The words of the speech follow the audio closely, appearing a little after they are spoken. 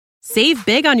Save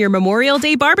big on your Memorial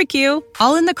Day barbecue,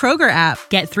 all in the Kroger app.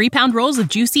 Get 3-pound rolls of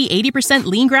juicy 80%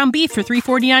 lean ground beef for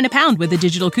 $3.49 a pound with a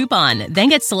digital coupon. Then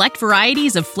get select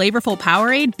varieties of flavorful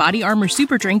Powerade, Body Armor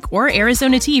Super Drink, or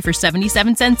Arizona tea for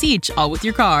 77 cents each, all with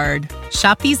your card.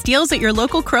 Shop these deals at your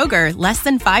local Kroger, less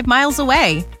than 5 miles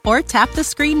away. Or tap the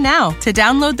screen now to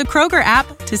download the Kroger app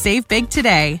to save big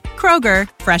today. Kroger,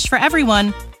 fresh for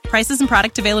everyone. Prices and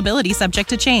product availability subject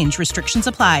to change. Restrictions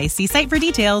apply. See site for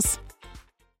details.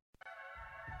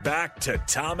 Back to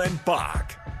Tom and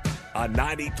Bock on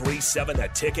 93.7 The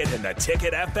Ticket and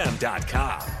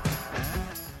theticketfm.com.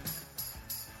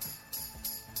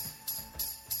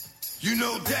 You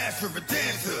know Dasher and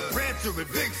Dancer, Prancer and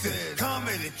Vixen,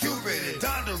 Comet and Cupid and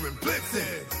Donner and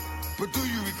Blitzen. But do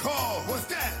you recall, what's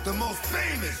that? The most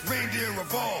famous reindeer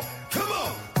of all. Come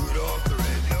on! Rudolph the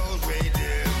red-nosed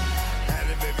reindeer had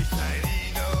a very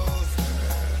shiny nose.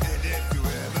 And if you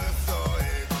ever saw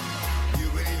it, you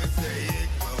would even say it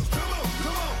glows. Come on,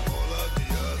 come on! All of the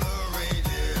other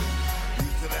reindeers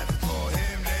used to have to call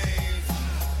him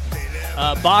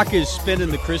names. Bock is spinning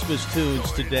the Christmas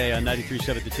tunes today on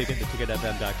 93.7 The Ticket,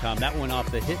 theticketfm.com. That went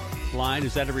off the hit line.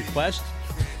 Is that a request?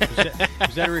 Is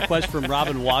that a request from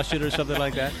Robin Washut or something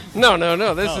like that?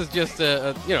 No. This is just,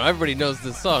 everybody knows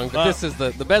this song, but this is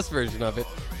the best version of it,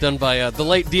 done by the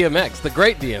late DMX, the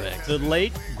great DMX. The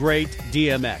late, great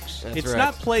DMX. That's it's right.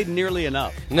 not played nearly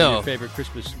enough on your favorite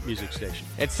Christmas music station.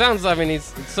 It sounds,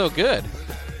 it's so good.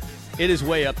 It is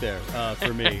way up there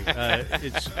for me.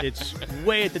 It's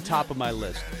way at the top of my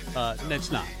list.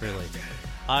 It's not, really.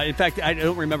 In fact, I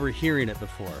don't remember hearing it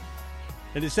before.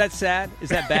 And is that sad? Is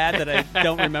that bad that I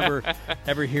don't remember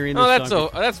ever hearing this song?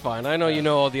 That's fine. I know you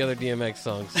know all the other DMX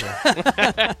songs. So.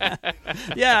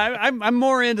 Yeah, I'm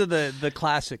more into the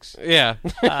classics. Yeah.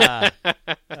 I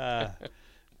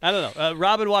don't know.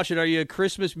 Robin Washut, are you a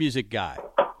Christmas music guy?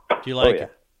 Do you like it?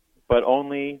 But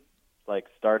only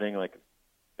starting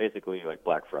basically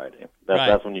Black Friday.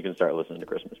 That's when you can start listening to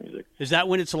Christmas music. Is that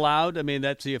when it's allowed? I mean,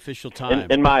 that's the official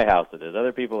time. In my house it is.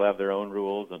 Other people have their own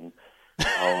rules, and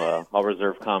I'll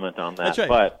reserve comment on that. That's right.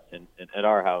 But at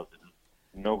our house,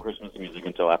 no Christmas music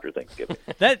until after Thanksgiving.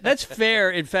 That's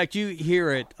fair. In fact, you hear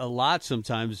it a lot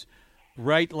sometimes,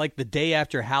 right? Like the day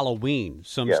after Halloween,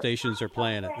 some stations are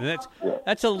playing it. And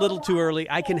that's a little too early.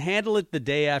 I can handle it the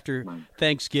day after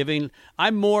Thanksgiving.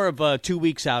 I'm more of a 2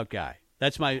 weeks out guy.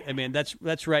 That's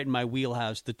that's right in my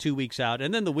wheelhouse. The 2 weeks out,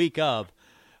 and then the week of,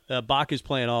 Bock is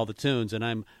playing all the tunes, and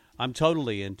I'm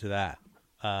totally into that.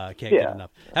 Can't get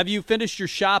enough. Have you finished your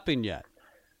shopping yet?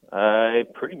 I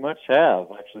pretty much have.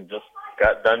 Actually, just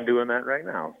got done doing that right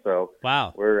now. So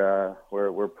wow,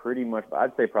 we're pretty much.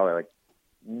 I'd say probably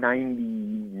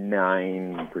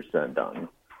 99% done.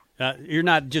 You're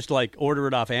not just order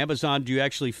it off Amazon. Do you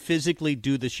actually physically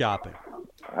do the shopping?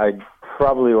 I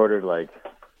probably ordered 90%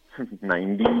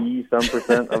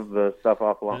 of the stuff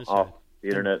off the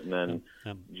internet, and then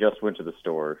just went to the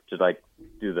store to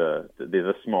do the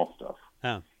small stuff.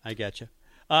 Oh, I get you.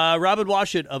 Robin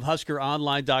Washut of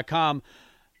HuskerOnline.com.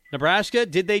 Nebraska,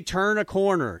 did they turn a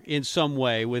corner in some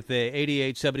way with the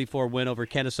 88-74 win over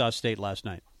Kennesaw State last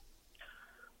night?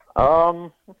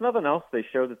 If nothing else, they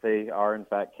showed that they are, in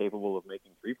fact, capable of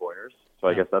making three-pointers. So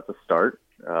I guess that's a start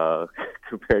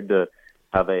compared to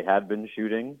how they had been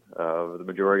shooting the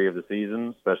majority of the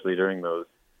season, especially during those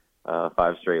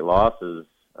 5 straight losses.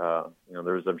 There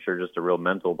was, I'm sure, just a real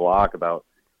mental block about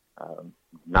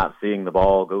not seeing the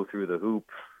ball go through the hoop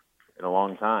in a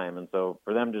long time. And so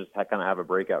for them to just kind of have a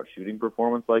breakout shooting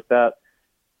performance like that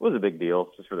was a big deal,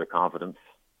 just for their confidence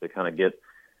to kind of get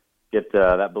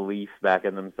that belief back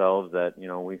in themselves that,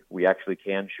 we actually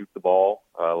can shoot the ball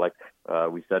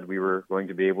we said we were going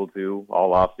to be able to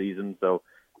all off season. So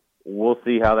we'll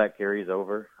see how that carries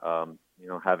over.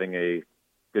 Having a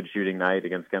good shooting night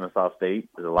against Kennesaw State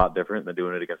is a lot different than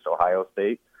doing it against Ohio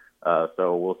State.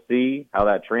 So we'll see how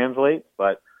that translates.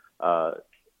 But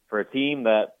for a team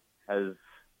that has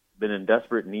been in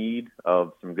desperate need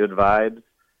of some good vibes,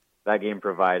 that game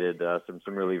provided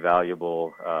some really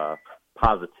valuable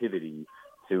positivity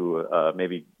to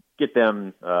maybe get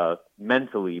them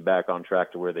mentally back on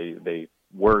track to where they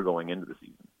were going into the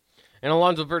season. And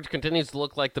Alonzo Verge continues to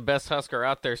look like the best Husker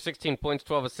out there. 16 points,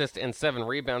 12 assists, and 7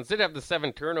 rebounds. Did have the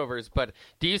 7 turnovers, but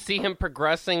do you see him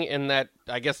progressing in that,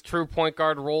 I guess, true point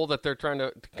guard role that they're trying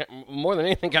to, more than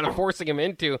anything, kind of forcing him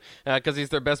into because he's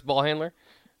their best ball handler?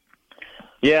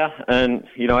 Yeah, and,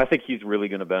 I think he's really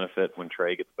going to benefit when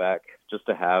Trey gets back, just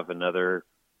to have another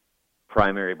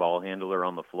primary ball handler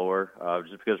on the floor,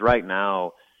 just because right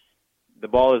now the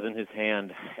ball is in his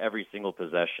hand every single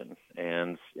possession.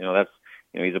 And, that's,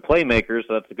 he's a playmaker,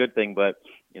 so that's a good thing. But,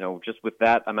 just with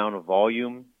that amount of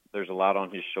volume, there's a lot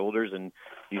on his shoulders, and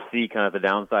you see kind of the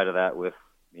downside of that with,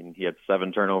 he had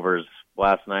 7 turnovers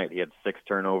last night. He had 6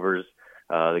 turnovers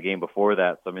the game before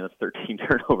that. So, that's 13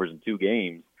 turnovers in 2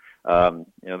 games.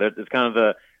 There's kind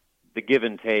of the give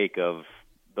and take of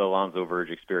the Alonzo Verge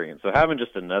experience. So having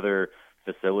just another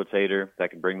facilitator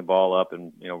that can bring the ball up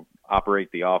and, operate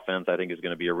the offense, I think is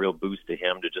going to be a real boost to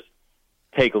him to just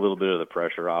take a little bit of the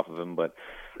pressure off of him. But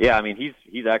yeah,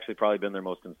 he's actually probably been their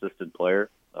most consistent player,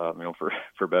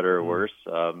 for better or worse.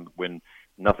 When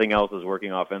nothing else is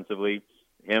working offensively,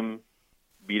 him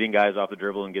beating guys off the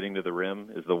dribble and getting to the rim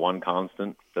is the one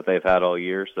constant that they've had all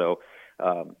year. So,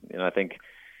 I think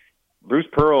Bruce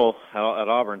Pearl at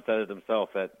Auburn said it himself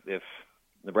that if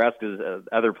Nebraska's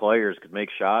other players could make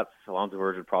shots, Alonzo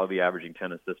Verge would probably be averaging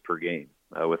 10 assists per game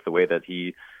with the way that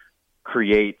he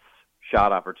creates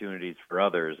shot opportunities for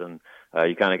others. And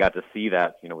you kind of got to see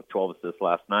that, with 12 assists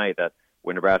last night, that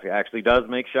when Nebraska actually does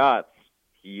make shots,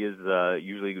 he is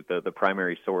usually the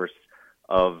primary source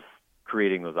of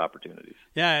creating those opportunities.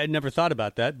 Yeah, I never thought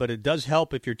about that, but it does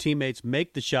help if your teammates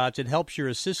make the shots. It helps your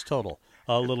assist total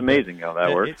a little bit. It's amazing how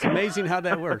that works. It's amazing how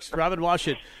that works. Robin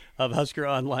Washut of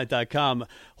HuskerOnline.com.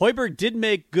 Hoiberg did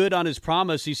make good on his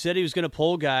promise. He said he was going to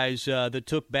pull guys that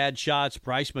took bad shots.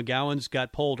 Bryce McGowan's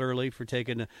got pulled early for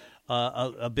taking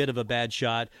a bit of a bad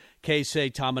shot.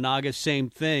 Keisei Tamanaga, same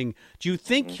thing. Do you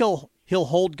think he'll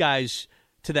hold guys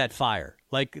to that fire?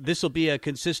 Like, this will be a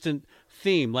consistent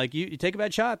theme. Like, you take a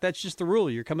bad shot, that's just the rule.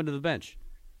 You're coming to the bench.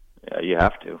 Yeah, you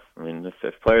have to.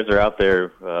 If players are out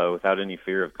there without any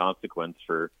fear of consequence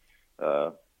for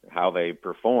how they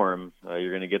perform,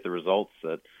 you're going to get the results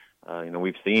that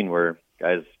we've seen, where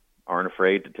guys aren't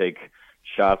afraid to take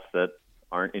shots that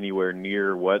aren't anywhere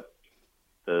near what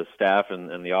the staff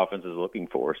and the offense is looking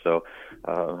for. So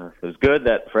it was good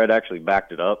that Fred actually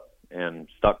backed it up and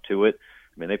stuck to it.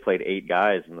 They played 8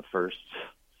 guys in the first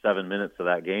 7 minutes of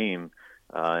that game,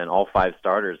 and all 5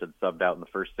 starters had subbed out in the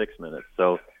first 6 minutes.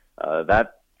 So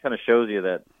that kind of shows you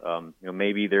that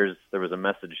maybe there was a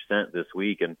message sent this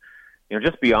week. And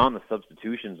just beyond the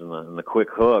substitutions and the quick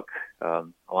hook,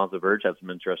 Alonzo Verge had some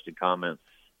interesting comments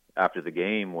after the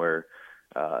game where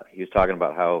he was talking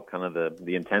about how kind of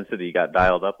the intensity got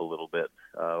dialed up a little bit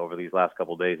over these last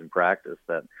couple of days in practice.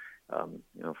 That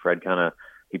Fred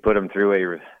he put him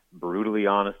through a brutally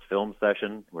honest film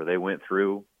session where they went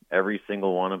through every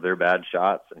single one of their bad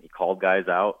shots, and he called guys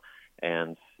out.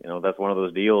 And that's one of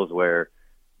those deals where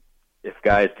if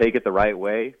guys take it the right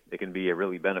way, it can be a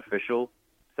really beneficial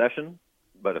session.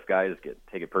 But if guys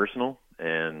take it personal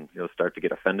and start to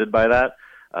get offended by that,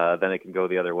 then it can go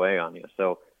the other way on you.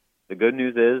 So the good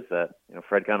news is that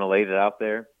Fred kind of laid it out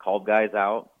there, called guys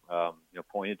out,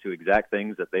 pointed to exact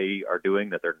things that they are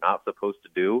doing that they're not supposed to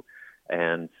do,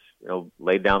 and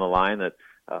laid down the line that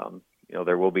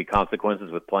there will be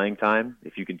consequences with playing time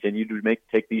if you continue to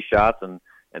take these shots and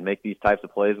make these types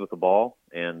of plays with the ball,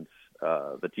 and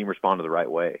the team responded the right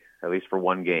way, at least for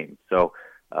one game. So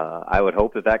I would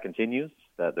hope that continues,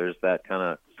 that there's that kind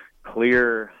of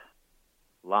clear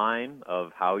line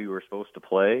of how you were supposed to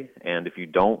play, and if you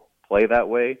don't play that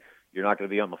way, you're not going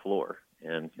to be on the floor.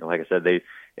 And like I said,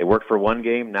 it worked for one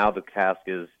game. Now the task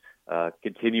is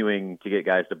continuing to get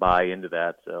guys to buy into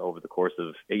that over the course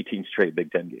of 18 straight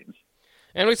Big Ten games.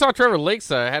 And we saw Trevor Lakes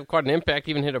had quite an impact,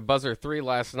 even hit a buzzer 3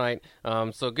 last night.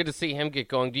 So good to see him get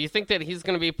going. Do you think that he's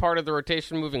going to be part of the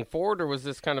rotation moving forward, or was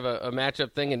this kind of a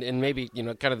matchup thing and maybe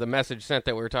kind of the message sent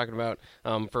that we were talking about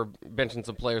for benching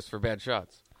some players for bad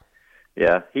shots?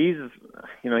 Yeah, he's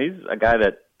a guy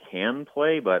that can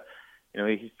play, but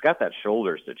he's got that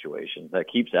shoulder situation that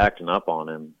keeps acting up on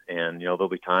him. And there'll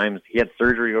be times he had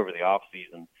surgery over the off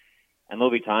season, and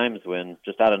there'll be times when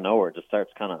just out of nowhere it just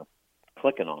starts kind of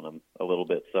clicking on him a little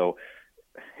bit. So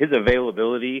his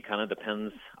availability kind of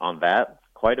depends on that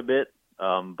quite a bit.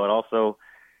 But also,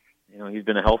 he's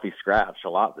been a healthy scratch a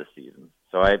lot this season.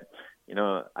 So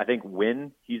I think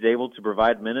when he's able to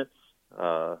provide minutes,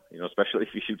 especially if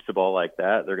he shoots the ball like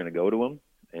that, they're going to go to him.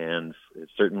 And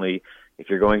certainly if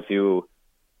you're going to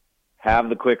have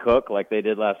the quick hook like they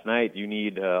did last night, you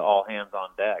need all hands on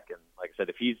deck. And like I said,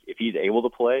 if he's able to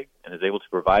play and is able to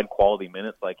provide quality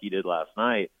minutes like he did last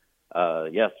night,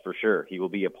 yes, for sure, he will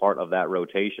be a part of that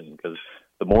rotation, because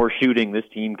the more shooting this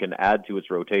team can add to its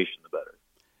rotation, the better.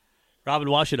 Robin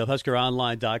Washut of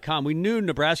HuskerOnline.com. We knew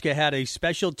Nebraska had a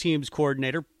special teams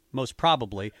coordinator, most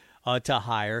probably, to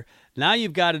hire. Now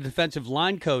you've got a defensive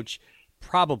line coach,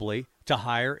 probably, to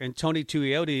hire. And Tony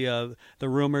Tuioti, the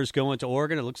rumors going to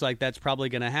Oregon, it looks like that's probably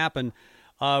going to happen.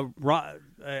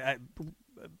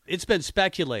 It's been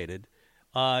speculated,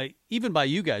 even by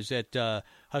you guys at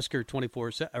Husker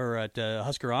 24 or at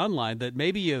Husker Online, that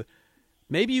maybe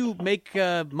maybe you make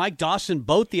Mike Dawson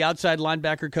both the outside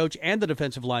linebacker coach and the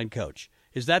defensive line coach.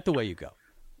 Is that the way you go?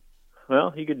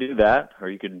 Well, you could do that, or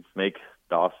you could make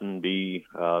Dawson be,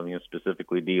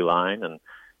 specifically D-line, and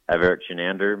have Eric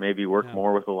Chenander maybe work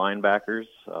more with the linebackers,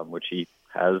 which he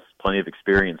has plenty of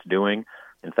experience doing.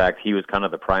 In fact, he was kind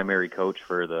of the primary coach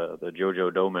for the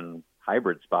JoJo Doman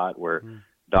hybrid spot, where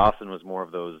Dawson was more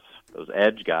of those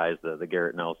edge guys, the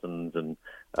Garrett Nelsons and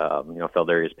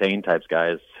Feldarius Payne types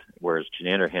guys, whereas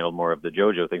Chenander handled more of the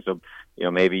JoJo thing. So,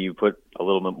 maybe you put a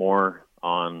little bit more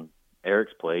on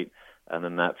Eric's plate, and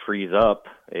then that frees up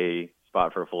a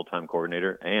spot for a full-time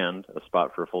coordinator and a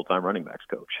spot for a full-time running backs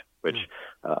coach, which,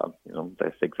 I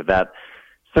think that's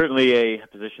certainly a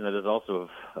position that is also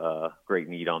of great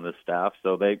need on this staff.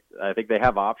 So I think they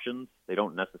have options. They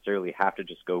don't necessarily have to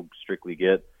just go strictly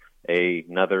get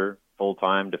another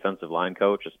full-time defensive line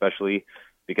coach, especially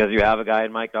because you have a guy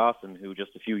in Mike Dawson who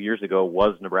just a few years ago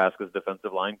was Nebraska's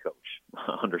defensive line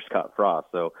coach under Scott Frost.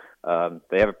 So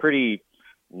they have a pretty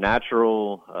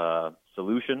natural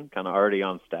solution kind of already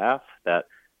on staff that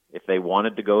if they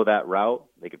wanted to go that route,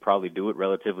 they could probably do it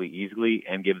relatively easily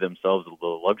and give themselves the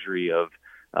luxury of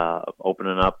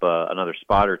opening up another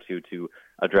spot or two to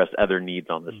address other needs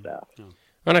on the staff.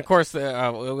 And, of course, we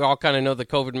all kind of know the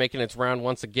COVID making its round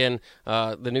once again,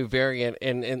 the new variant.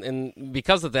 And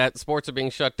because of that, sports are being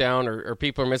shut down or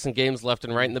people are missing games left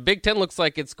and right. And the Big Ten looks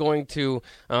like it's going to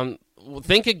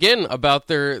think again about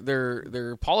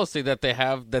their policy that they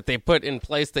have, that they put in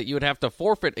place, that you would have to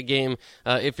forfeit a game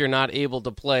if you're not able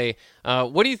to play.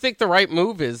 What do you think the right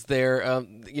move is there,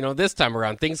 this time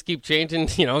around? Things keep changing,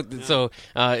 so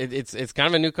it's kind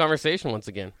of a new conversation once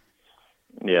again.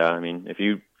 Yeah, I mean,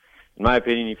 in my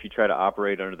opinion, if you try to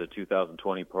operate under the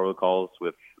 2020 protocols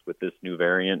with this new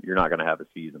variant, you're not going to have a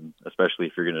season, especially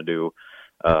if you're going to do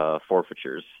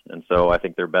forfeitures. And so I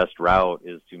think their best route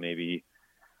is to maybe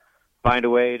find a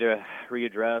way to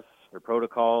readdress their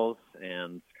protocols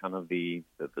and kind of the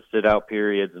sit-out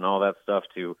periods and all that stuff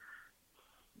to,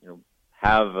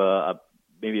 have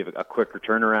maybe a quicker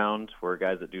turnaround for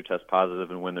guys that do test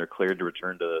positive and when they're cleared to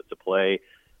return to play,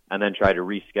 and then try to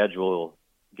reschedule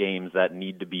games that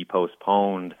need to be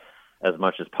postponed as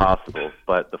much as possible.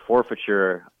 But the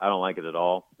forfeiture, I don't like it at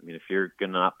all. I mean, if you're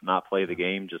going to not play the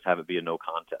game, just have it be a no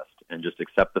contest and just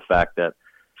accept the fact that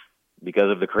because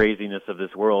of the craziness of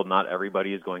this world, not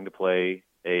everybody is going to play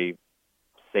a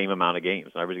same amount of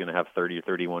games. Not everybody's going to have 30 or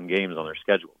 31 games on their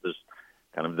schedule. There's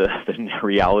kind of the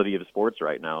reality of sports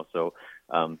right now. So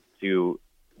to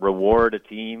reward a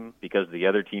team because the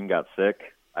other team got sick,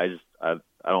 I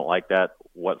don't like that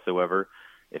whatsoever.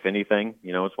 If anything,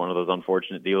 it's one of those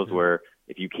unfortunate deals where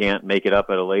if you can't make it up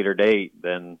at a later date,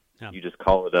 then you just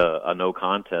call it a no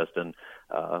contest and,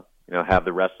 have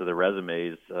the rest of the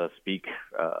resumes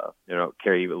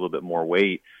carry a little bit more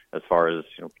weight as far as,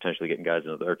 potentially getting guys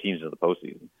or teams into the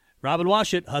postseason. Robin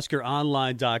Washut,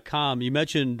 HuskerOnline.com. You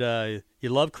mentioned you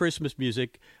love Christmas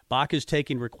music. Bock is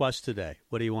taking requests today.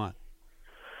 What do you want?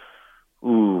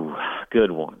 Ooh,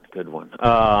 good one.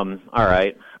 All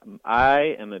right.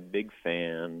 I am a big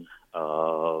fan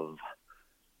of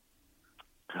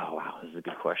 – oh, wow, this is a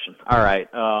good question. All right.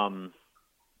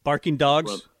 Barking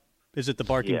Dogs? Is it the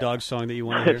Barking Dogs song that you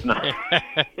want to hear? It's not.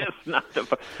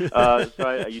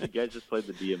 You guys just played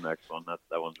the DMX one.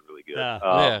 That one's really good.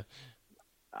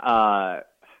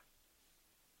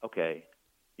 Okay.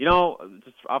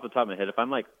 Just off the top of my head, if I'm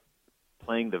like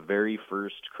playing the very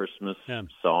first Christmas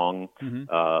song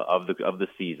of the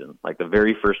season, like the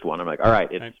very first one, I'm like, all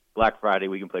right, it's Black Friday.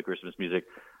 We can play Christmas music.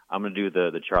 I'm going to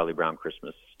do the Charlie Brown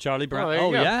Christmas. Charlie Brown.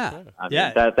 Oh yeah. I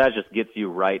mean, that just gets you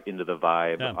right into the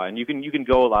vibe. Yeah. And you can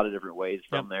go a lot of different ways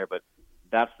from there, but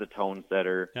that's the tone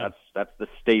setter. Yeah. That's the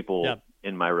staple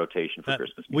in my rotation for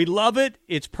Christmas music. We love it.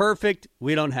 It's perfect.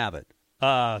 We don't have it.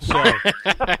 Well,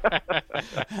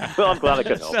 I'm glad I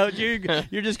could help. So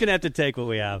you're just going to have to take what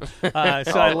we have.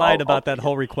 I lied about that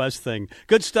whole request thing.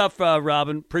 Good stuff,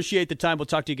 Robin. Appreciate the time. We'll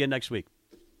talk to you again next week.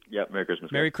 Yep, Merry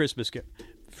Christmas. Merry Christmas.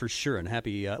 For sure, and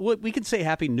happy. We can say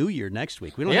Happy New Year next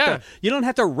week. We don't have to, you don't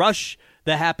have to rush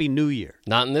the Happy New Year.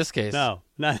 Not in this case. No,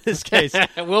 not in this case.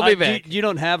 We'll be back. You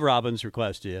don't have Robin's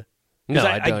request, do you? No,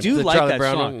 I don't. I do the like Charlie that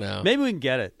Brown song. One? No. Maybe we can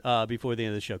get it before the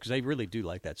end of the show because I really do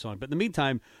like that song. But in the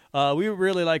meantime, we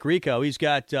really like Rico. He's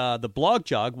got the blog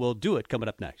jog. We'll do it coming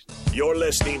up next. You're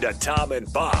listening to Tom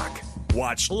and Bock.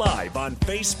 Watch live on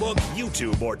Facebook,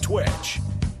 YouTube, or Twitch.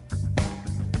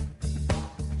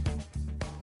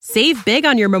 Save big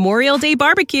on your Memorial Day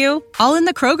barbecue, all in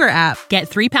the Kroger app. Get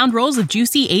 3-pound rolls of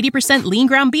juicy 80% lean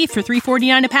ground beef for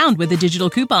 $3.49 a pound with a digital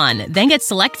coupon. Then get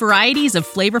select varieties of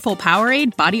flavorful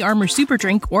Powerade, Body Armor Super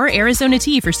Drink, or Arizona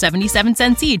tea for 77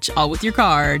 cents each, all with your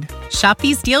card. Shop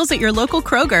these deals at your local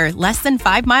Kroger, less than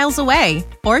 5 miles away.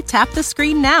 Or tap the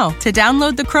screen now to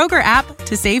download the Kroger app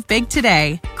to save big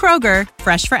today. Kroger,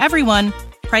 fresh for everyone.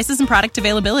 Prices and product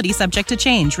availability subject to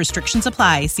change. Restrictions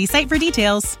apply. See site for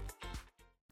details.